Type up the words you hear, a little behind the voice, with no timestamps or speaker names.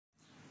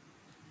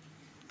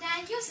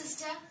Thank you,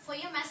 sister, for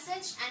your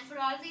message and for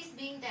always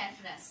being there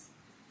for us.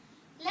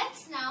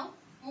 Let's now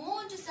move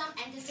on to some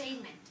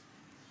entertainment.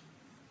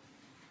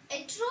 A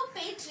true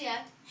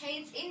patriot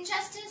hates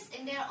injustice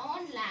in their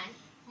own land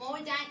more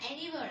than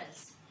anywhere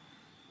else.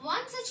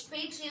 One such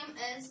patriot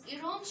is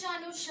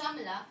Iromchanu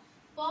Sharmila,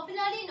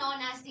 popularly known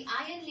as the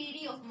Iron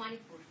Lady of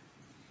Manipur.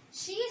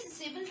 She is a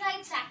civil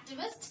rights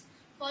activist,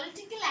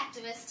 political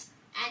activist,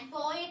 and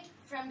poet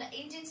from the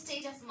Indian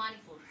state of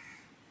Manipur.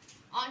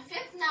 On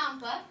 5th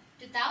November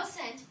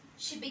 2000,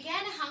 she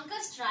began a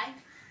hunger strike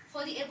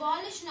for the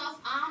abolition of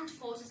Armed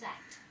Forces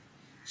Act.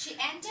 She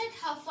entered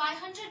her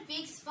 500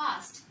 weeks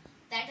fast,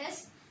 that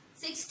is,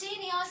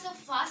 16 years of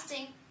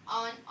fasting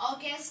on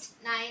August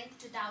 9,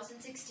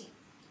 2016.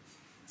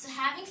 So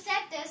having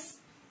said this,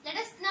 let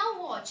us now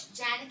watch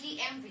Janaki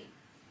MV.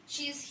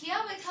 She is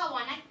here with her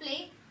one-act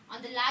play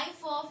on the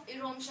life of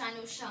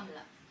Iromchanu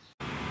Sharmila.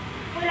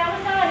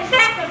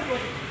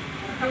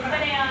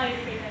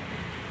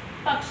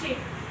 പക്ഷേ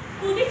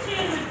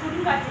കുതിച്ചുയർന്നൊരു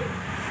കൊടുങ്കാറ്റ്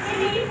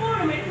എന്നെ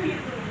ഇപ്പോഴും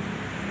എടുത്തുയർത്തുന്നു.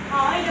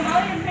 ആയിരം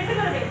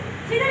പെണ്ണുകളുടെ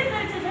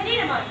ചിതറിത്തെറിച്ച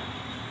ശരീരമായി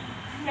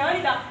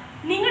ഞാനിതാ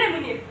നിങ്ങളുടെ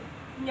മുന്നിൽ.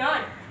 ഞാൻ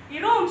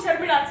ഇറോം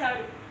ഷർമിള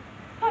ചാരു.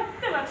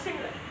 10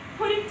 വർഷങ്ങൾ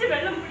ഒരിറ്റ്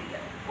വെള്ളം കുടിച്ച്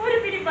ഒരു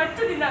പിടി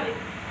പച്ചു തിന്നാതെ.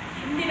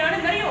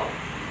 എന്തിനാണെന്നറിയോ?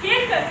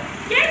 കേൾക്ക്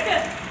കേൾക്ക്,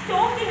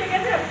 തോക്കിന്റെ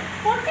കേന്ദ്രം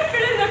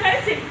പൊട്ടിപ്പിളരുന്ന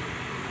കരച്ചിൽ.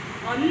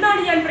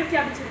 അന്നാണ് ഞാൻ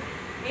പ്രഖ്യാപിച്ചത്,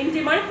 എന്റെ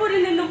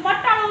മണിപ്പൂരിൽ നിന്നും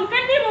പട്ടാളവും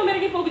കന്യവും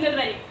ഇറങ്ങി പോകുന്നത്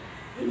വരെ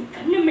എനിക്ക്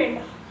അന്നം വേണ്ട,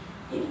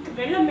 എനിക്ക്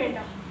വെള്ളം വേണ്ട.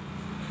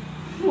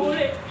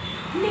 മോളെ,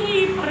 നീ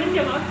പറഞ്ഞ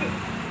വാക്ക്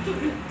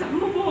ഒരു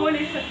തമ്മ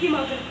പോലെ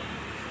സത്യമാകണം.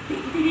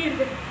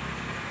 തിരിയരുത്.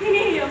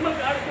 ഇനി അമ്മ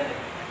കാണുന്നത്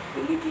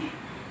എനിക്ക്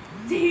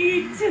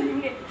ജയിച്ച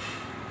നിന്നെ,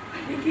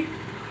 അല്ലെങ്കിൽ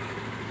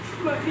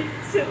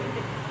മരിച്ച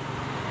നിന്നെ.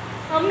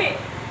 അമ്മേ,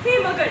 ഈ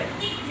മകൾ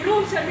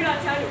ഇറോം ഷർമിള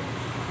ചാരു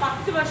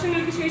 10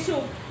 വർഷങ്ങൾക്ക്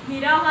ശേഷവും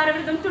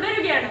നിരാഹാരവ്രതം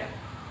തുടരുകയാണ്.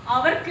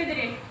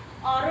 അവർക്കെതിരെ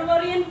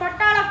അറുവറിയൻ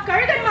പട്ടാള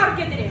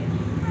കഴുകന്മാർക്കെതിരെ.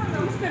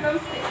 നമസ്തേ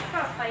നമസ്തേ.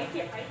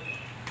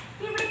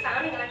 ഇവിടെ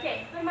താണുങ്ങളൊക്കെ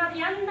ഒരുമാതിരി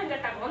അന്തം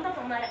കെട്ട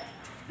കൊന്തപ്പന്മാര.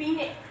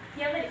 പിന്നെ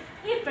ഞങ്ങൾ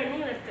ഈ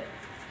പെണ്ണുങ്ങളെടുത്ത്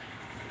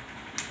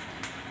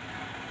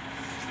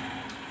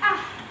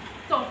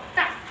തൊട്ട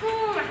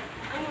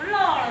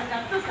അങ്ങുള്ളോളം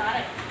ചത്തു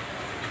സാറേ.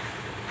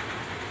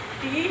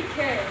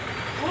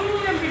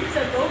 ഉന്നം പിടിച്ച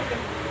തോക്ക്,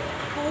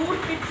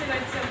 കൂർപ്പിച്ച്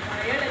വെച്ച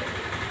വയലറ്റ്,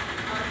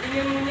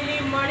 അതിന് മുന്നിൽ ഈ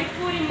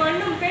മണിപ്പൂരി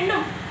മണ്ണും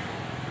പെണ്ണും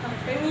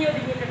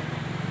അടങ്ങിയൊതുങ്ങിട്ട്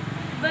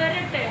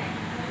വരട്ടെ.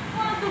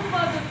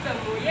 പതുപ്പതുത്ത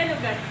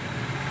മുയലുകൾ,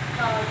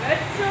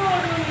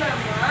 അകച്ചോടുന്ന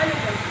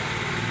മാനുകൾ.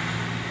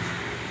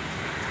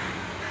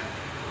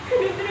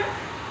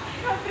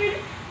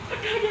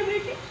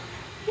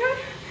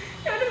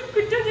 ഞാനും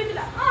കുറ്റം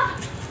ചെയ്തില്ല.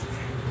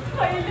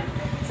 വയലിൽ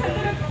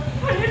ചന്ദ്രൻ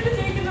പണിയെടുത്ത്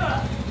ചെയ്യിക്കുന്നവളാ.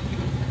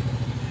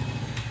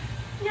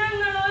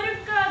 ഞങ്ങൾ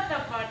ഒരുക്കാത്ത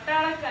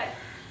പട്ടാളക്കാർ,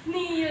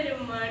 നീയൊരു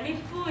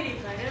മണിപ്പൂരി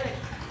കരവൻ.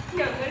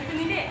 ഞങ്ങൾക്ക്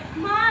നിന്നെ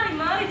മാറി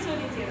മാറി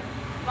ചോദ്യം ചെയ്യണം.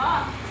 വാ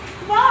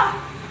വാ,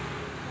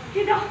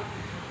 ഇതാ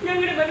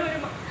ഞങ്ങളുടെ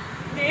മനോരമ.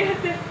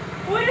 ദേഹത്ത്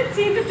ഒരു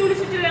ചീന്ത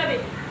തുണിച്ചിട്ടില്ലാതെ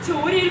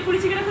ചോരയിൽ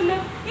കുളിച്ചു കിടക്കുന്ന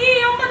ഈ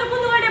 9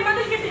 കുന്നുകളുടെ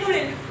മതിൽ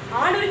കെട്ടിനുള്ളിൽ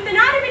ആണൊരുത്തൻ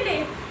ആരുമില്ലേ?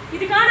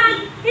 ഇത് കാണാൻ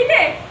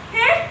ഇല്ലേ?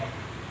 വേണ്ട,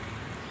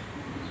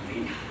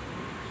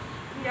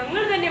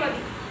 ഞങ്ങൾ തന്നെ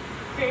മതി.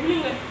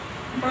 പെണ്ണുങ്ങൾ,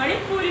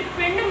 മണിപ്പൂരി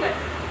പെണ്ണുങ്ങൾ.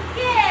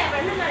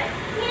 പെണ്ണുങ്ങളെ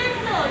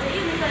എന്തോ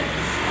ചെയ്യും നിങ്ങൾ?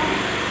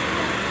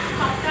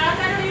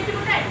 പട്ടാളക്കാരോട്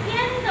ഏറ്റുമുട്ടാൻ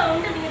എന്തോ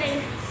ഉണ്ട് നിങ്ങളെ?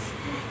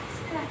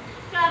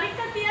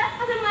 കറിക്കത്തിയ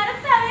അത്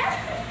മരത്തായ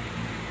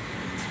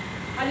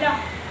അല്ല,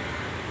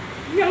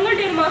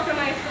 ഞങ്ങളുടെ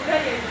മാത്രമായ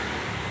സ്വകാര്യത.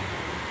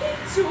 ഈ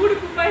ചൂട്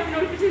കുപ്പായത്തിന്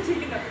ഒളിപ്പിച്ച്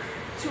വെച്ചിരിക്കുന്ന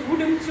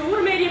ചൂടും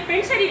ചോറുമേറിയ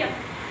പെൺശരീരം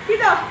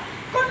ഇതാ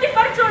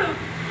കൊത്തിപ്പറിച്ചോളൂ.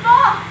 വാ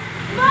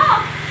വാ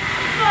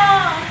വാ,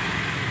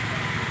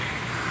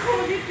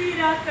 കൊതി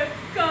തീരാത്ത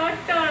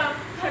കാട്ടാളം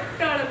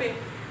പട്ടാളമേ.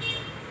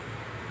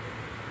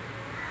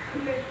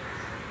 അന്ന്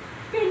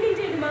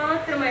പെണ്ണിൻ്റേത്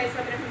മാത്രമായ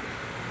സംരംഭം.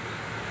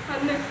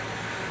 അന്ന്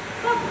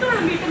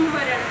 10ഓളം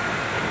വീട്ടമ്മമാരാണ്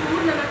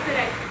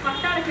പൂർണ്ണഭക്തരായി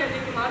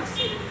പട്ടാളക്കാരിലേക്ക് മാർച്ച്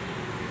ചെയ്തത്.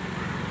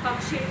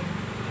 പക്ഷേ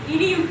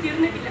ഇനിയും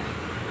തീർന്നിട്ടില്ല.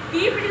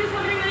 ഈ പിടിച്ച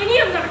സമരങ്ങൾ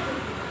ഇനിയും നടക്കും.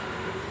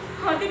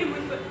 അതിനു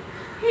മുൻപ്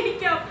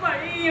എനിക്ക് ആ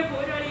പഴയ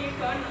പോരാളിയെ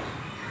കാണണം.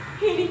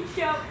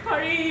 എനിക്ക് ആ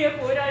പഴയ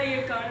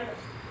പോരാളിയെ കാണണം.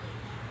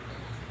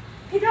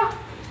 ഇതാ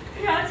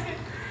രാജൻ,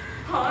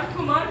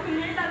 ആർക്കും ആർക്കും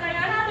നേടാത്ത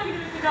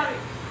അനാഥകളുടെ പിതാവ്.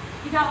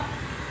 ഇതാ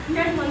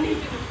ഞാൻ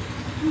വന്നിരിക്കുന്നു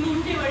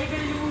നിന്റെ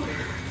വഴികളിലൂടെ.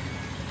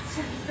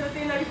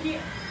 ചരിത്രത്തെ നടുക്കിയ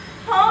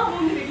ആ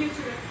 3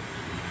 വെടിവെച്ചുകൾ,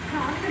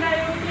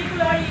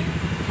 പ്രാർത്ഥനായോഗത്തിലേക്കുള്ള വഴി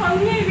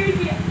ഭംഗി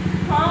വീഴ്ത്തിയ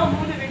ആ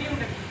 3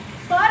 വെടിയുണ്ട്.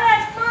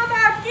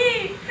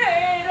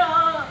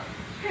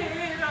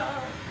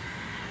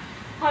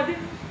 അത്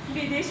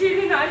വിദേശിയിൽ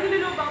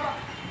നിന്നായിരുന്നില്ലല്ലോ ബാബ,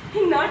 ഈ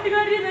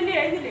നാട്ടുകാരുടെ തന്നെ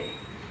ആയിരുന്നില്ലേ?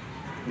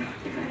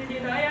 നാട്ടുകാരുടെ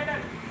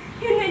നായാട്ടാണ്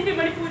ഇന്ന് എന്റെ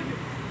മണിപ്പൂരിൽ.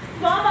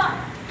 ബാബ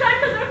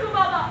കണ്ടു തുറക്കൂ,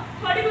 ബാബ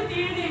പടികുത്തി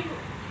എഴുന്നേൽക്കൂ.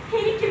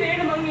 എനിക്ക്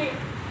വേണം അങ്ങേ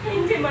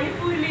എന്റെ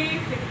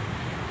മണിപ്പൂരിലേക്ക്.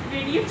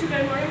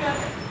 വെടിയച്ചുകൾ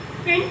മുഴങ്ങാത്ത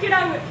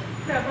പെൺകിടാങ്ങ്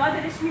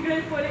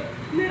പ്രഭാതരശ്മികളിൽ പോലെ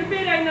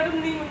നിർഭയരായി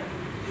നടന്നു നീങ്ങുന്ന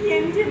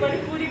എന്റെ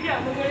മണിപ്പൂരി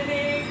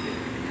ഗ്രാമങ്ങളിലേക്ക്.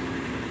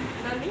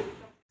 നന്ദി.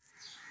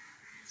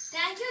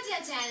 Thank you,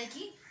 dear Janaki.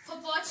 humanity for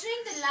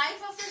portraying the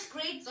life of this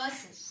great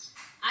person.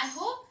 I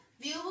hope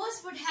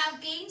viewers would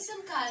have gained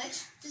some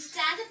courage to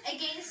stand up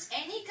against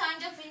any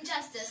kind of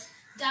injustice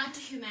done to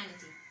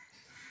humanity.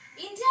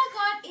 India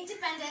got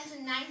independence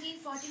in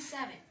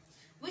 1947,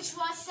 which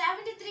was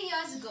 73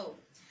 years ago.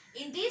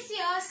 In these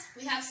years,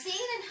 we have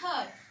seen and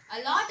heard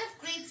a lot of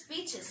great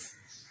speeches.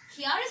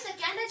 Here is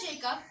Akanda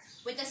Jacob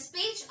with a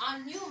speech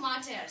on new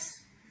martyrs.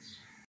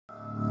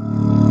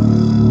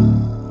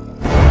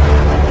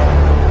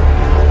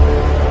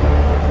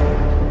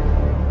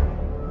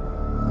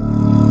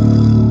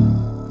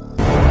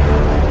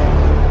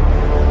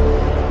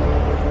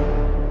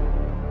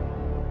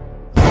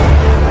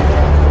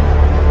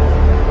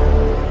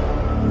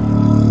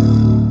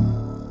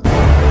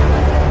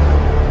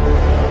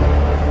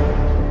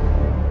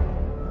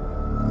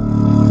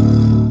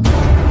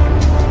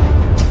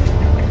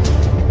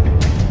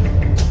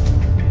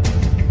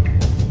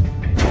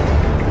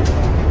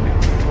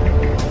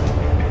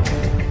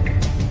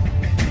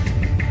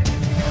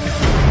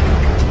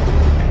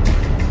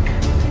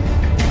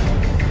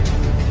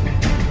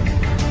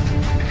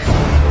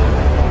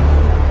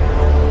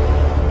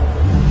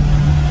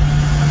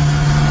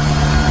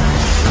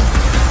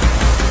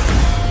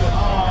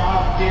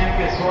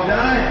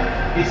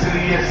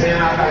 इसलिए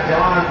सेना का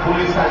जवान,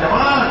 police का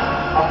जवान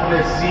अपने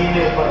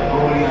सीने पर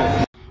गोलियां.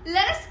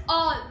 Let us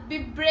all be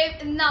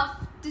brave enough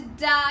to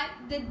die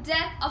the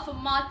death of a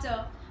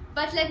martyr,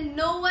 but let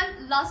no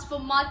one lust for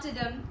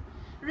martyrdom.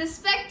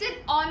 Respected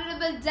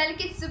Honorable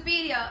Delegate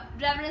Superior,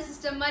 Reverend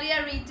Sister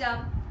Maria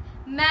Rita,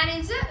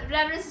 Manager,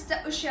 Reverend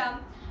Sister Usha,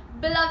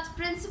 beloved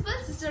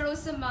Principal Sister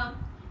Rosama,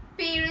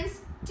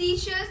 parents,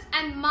 teachers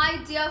and my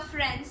dear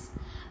friends,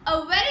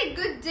 a very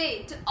good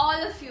day to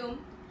all of you.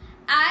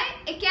 I,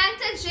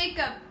 Akanta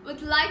Jacob,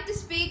 would like to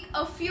speak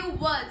a few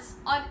words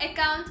on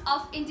account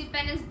of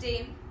Independence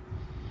Day.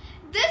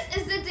 This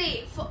is the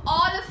day for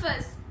all of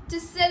us to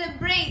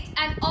celebrate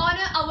and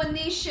honor our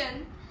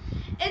nation.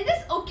 In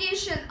this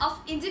occasion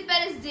of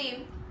Independence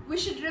Day, we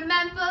should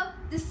remember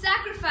the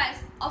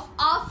sacrifice of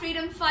our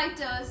freedom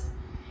fighters.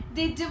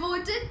 They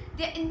devoted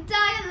their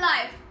entire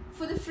life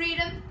for the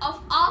freedom of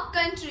our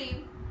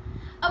country.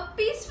 A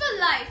peaceful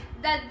life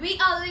that we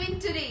are living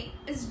today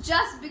is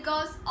just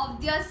because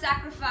of their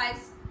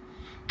sacrifice.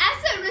 As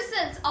a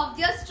result of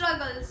their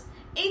struggles,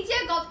 India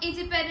got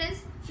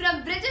independence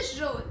from British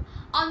rule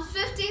on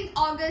 15th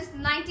August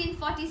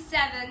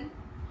 1947.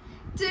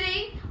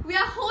 Today, we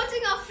are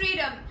holding our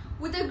freedom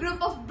with a group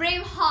of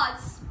brave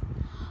hearts.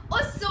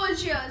 Oh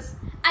soldiers,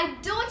 I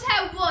don't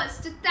have words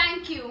to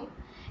thank you.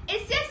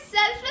 It's their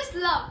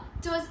selfless love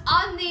towards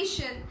our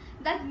nation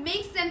that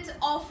makes them to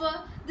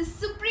offer the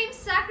supreme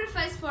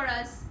sacrifice for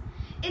us.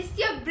 It's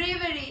their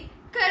bravery,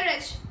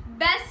 courage,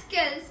 best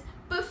skills,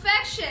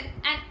 perfection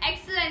and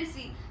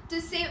excellency to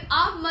save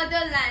our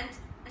motherland.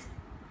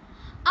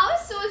 Our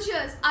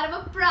soldiers are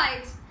our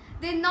pride.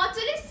 They not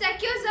only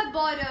secure our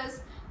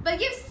borders but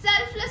give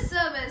selfless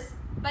service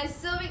by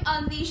serving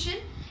our nation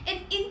in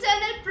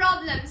internal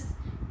problems,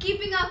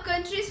 keeping our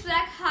country's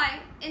flag high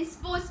in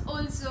sports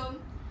also.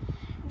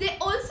 They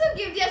also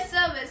give their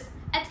service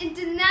at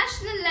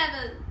international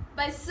level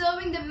by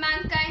serving the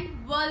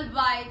mankind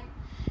worldwide.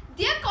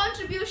 Their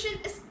contribution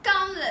is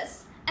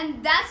countless,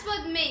 and that's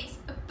what makes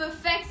a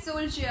perfect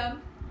soldier.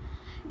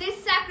 They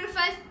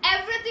sacrifice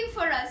everything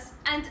for us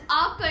and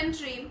our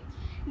country.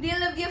 They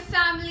leave their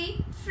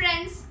family,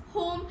 friends,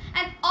 home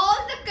and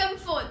all the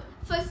comfort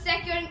for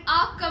securing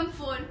our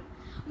comfort.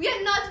 We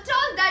are not at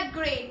all that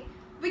great.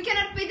 We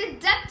cannot pay the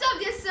depth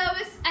of their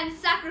service and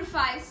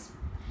sacrifice.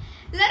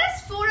 Let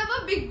us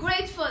forever be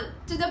grateful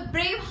to the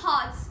brave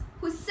hearts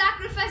who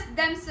sacrificed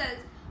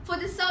themselves for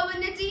the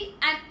sovereignty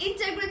and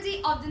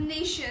integrity of the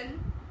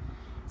nation.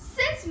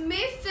 Since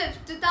May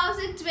 5,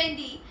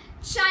 2020,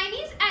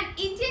 Chinese and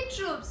Indian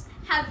troops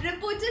have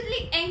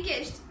reportedly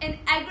engaged in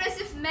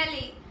aggressive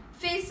melee,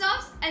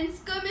 face-offs and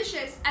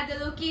skirmishes at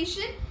the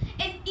location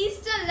in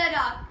eastern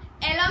Ladakh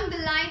along the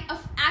line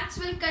of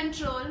actual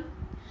control.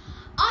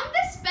 On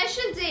this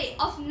special day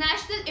of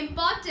national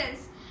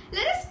importance,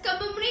 let us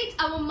commemorate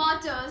our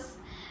martyrs.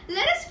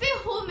 Let us pay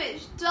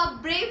homage to our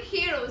brave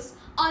heroes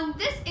on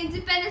this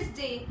Independence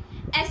Day,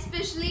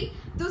 especially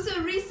those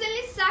who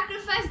recently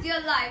sacrificed their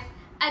life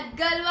at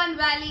Galwan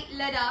Valley,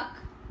 Ladakh.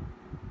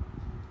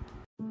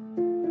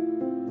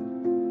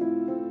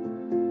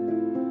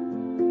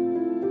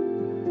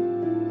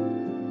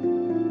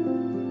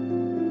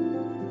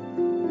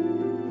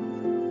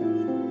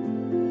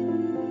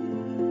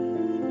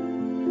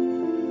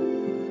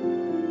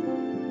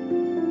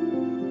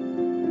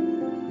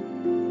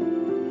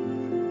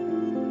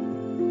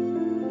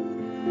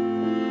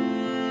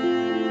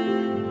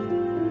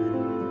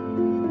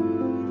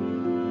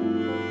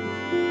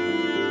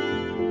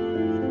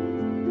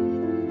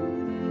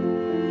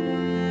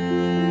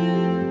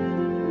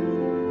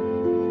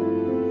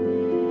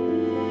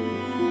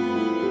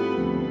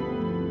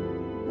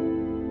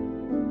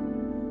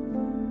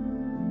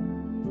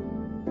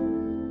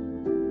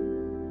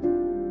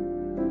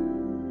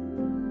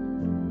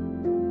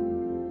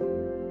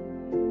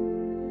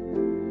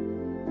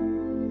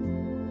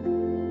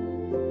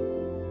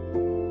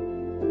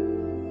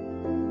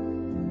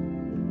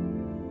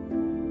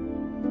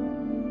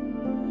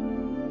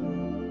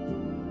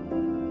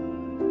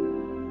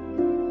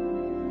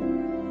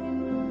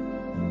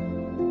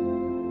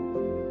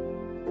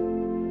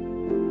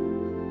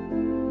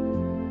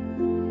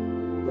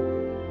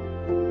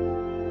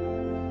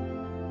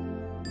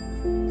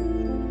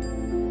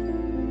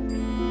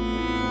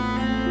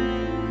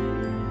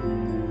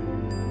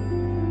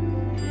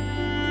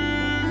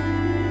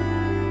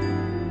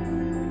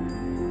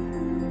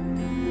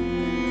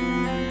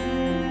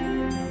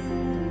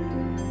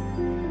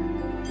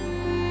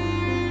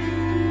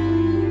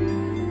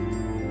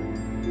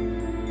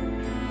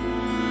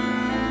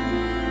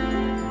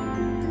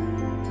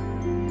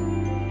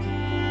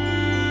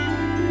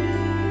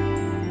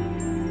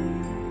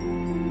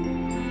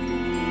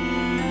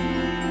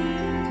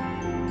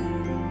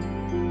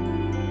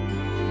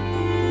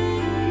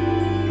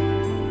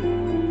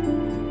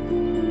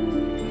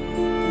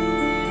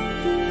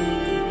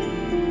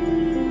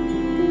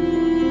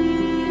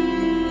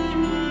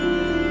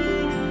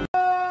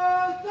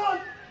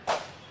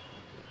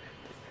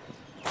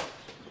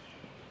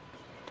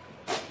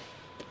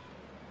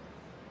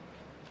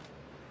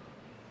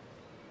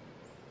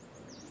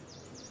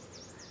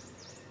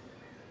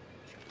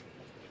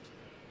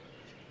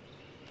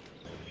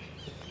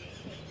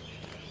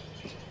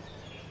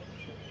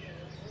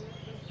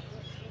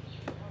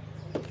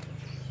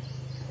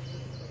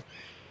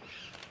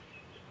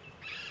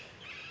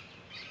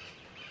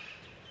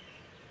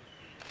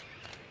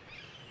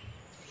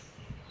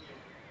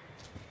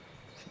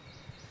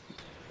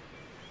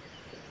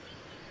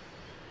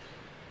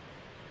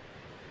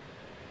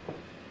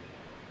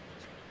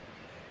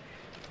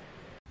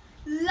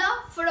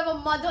 for our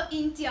Mother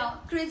India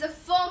creates a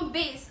firm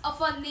base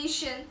of our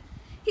nation.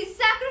 He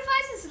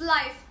sacrificed his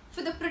life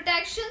for the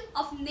protection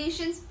of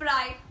nation's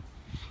pride.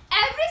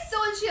 Every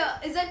soldier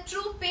is a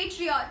true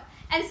patriot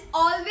and is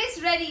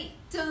always ready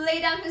to lay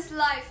down his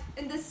life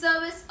in the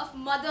service of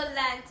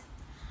motherland.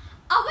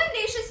 Our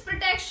nation's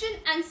protection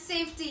and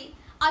safety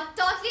are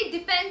totally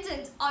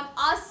dependent on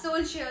our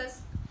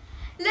soldiers.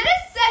 Let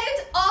us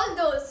salute all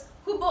those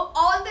who bore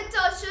all the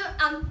torture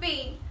and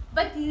pain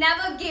but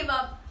never gave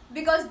up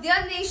because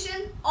their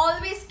nation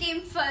always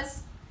came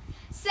first.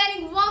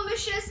 Sending warm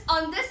wishes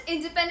on this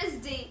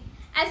Independence Day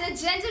as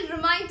a gentle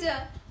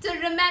reminder to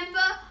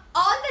remember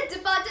all the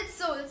departed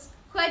souls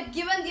who had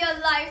given their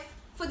life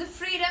for the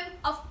freedom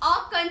of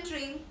our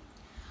country.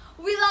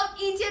 We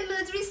love Indian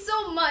military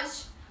so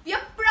much. We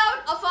are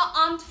proud of our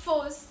armed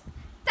force.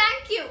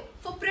 Thank you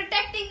for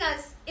protecting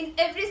us in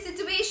every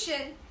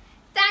situation.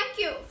 Thank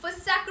you for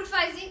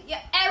sacrificing your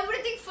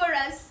everything for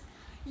us.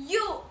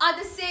 You are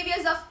the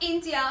saviors of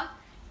India.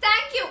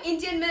 Thank you,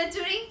 Indian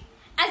military.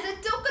 As a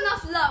token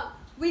of love,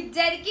 we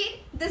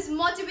dedicate this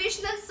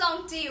motivational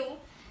song to you.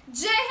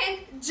 Jai Hind,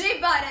 Jai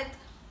Bharat.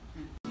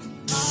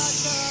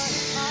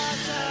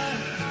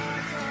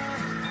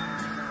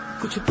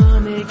 कुछ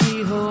पाने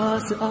की हो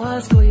आस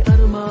आस कोई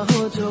अरमा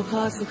हो जो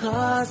खास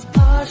खास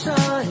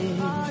आशाएं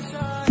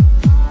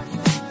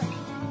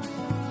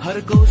हर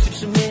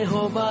कोशिश में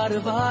हो बार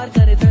बार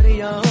करे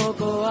दरियाओं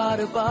को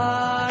आर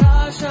पार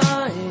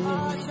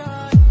आशाएं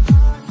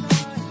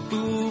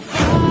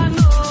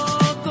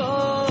तूफानों को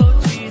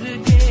चीर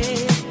के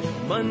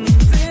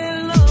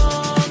मंजिलों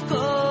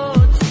को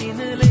छीन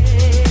ले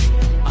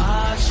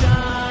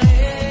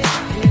आशाएं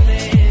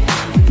खिले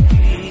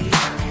की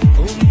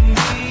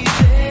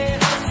उम्मीदें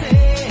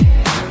हंसे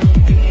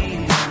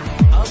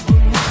अब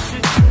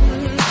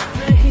मुश्किल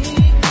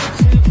नहीं कुछ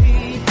भी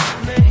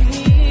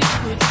नहीं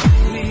कुछ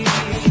भी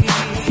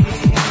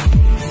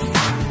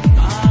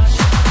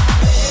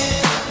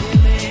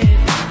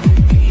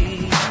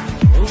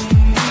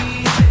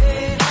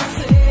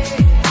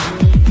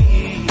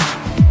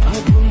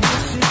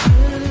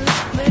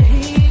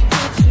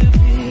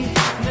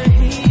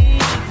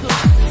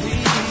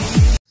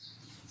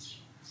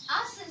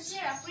Our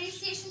sincere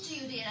appreciation to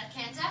you, dear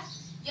Akanta.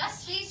 Your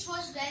speech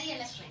was very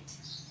eloquent.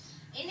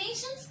 A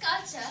nation's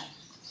culture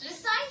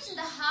resides in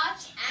the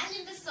heart and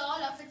in the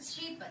soul of its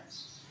people.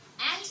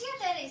 Auntie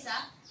Teresa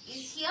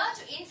is here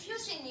to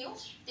infuse in you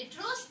the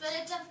true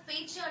spirit of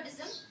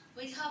patriotism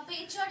with her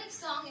patriotic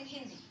song in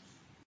Hindi.